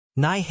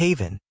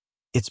Nyhavn,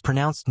 it's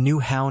pronounced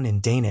Nyhavn in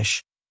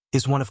Danish,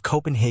 is one of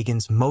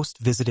Copenhagen's most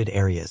visited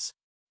areas.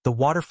 The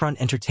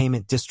waterfront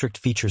entertainment district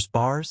features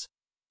bars,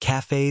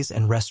 cafes,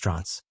 and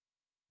restaurants.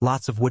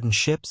 Lots of wooden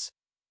ships,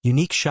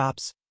 unique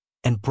shops,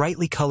 and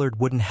brightly colored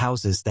wooden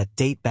houses that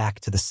date back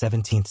to the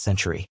 17th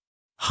century.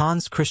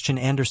 Hans Christian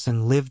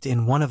Andersen lived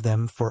in one of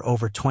them for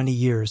over 20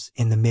 years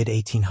in the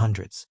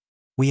mid-1800s.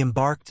 We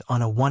embarked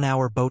on a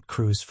 1-hour boat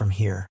cruise from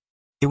here.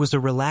 It was a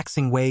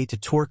relaxing way to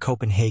tour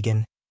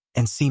Copenhagen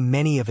and see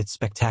many of its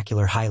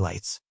spectacular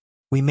highlights.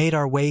 We made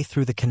our way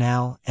through the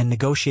canal and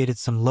negotiated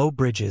some low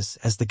bridges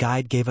as the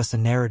guide gave us a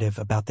narrative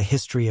about the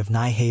history of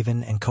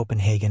Nyhavn and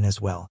Copenhagen as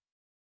well.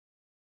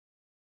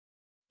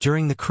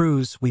 During the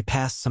cruise, we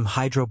passed some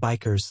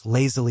hydro-bikers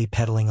lazily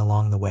pedaling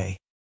along the way.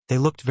 They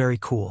looked very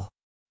cool.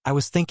 I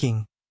was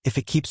thinking, if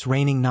it keeps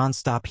raining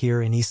non-stop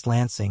here in East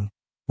Lansing,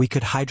 we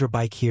could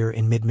hydrobike here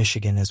in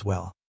mid-Michigan as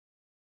well.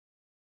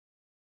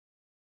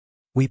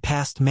 We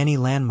passed many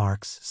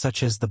landmarks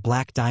such as the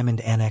Black Diamond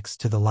Annex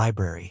to the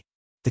library,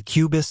 the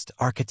Cubist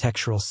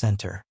Architectural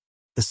Center,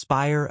 the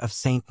spire of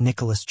St.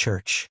 Nicholas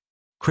Church,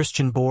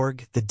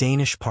 Christianborg, the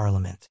Danish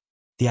Parliament,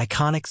 the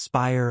iconic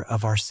spire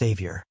of Our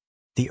Savior,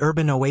 the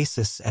urban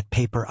oasis at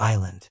Paper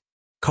Island,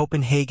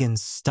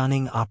 Copenhagen's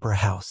stunning opera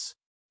house,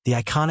 the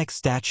iconic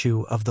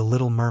statue of the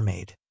Little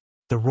Mermaid,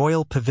 the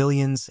Royal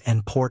Pavilions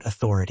and Port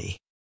Authority,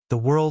 the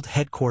world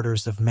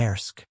headquarters of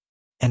Maersk,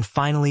 and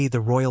finally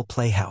the Royal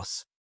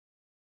Playhouse.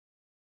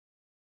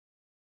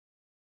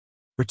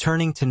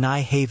 Returning to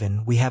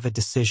Nyhavn, we have a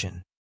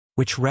decision.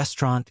 Which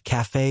restaurant,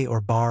 cafe,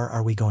 or bar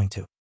are we going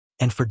to?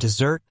 And for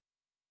dessert,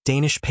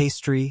 Danish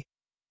pastry,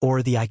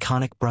 or the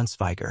iconic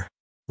Brunsviger?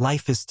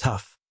 Life is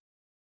tough.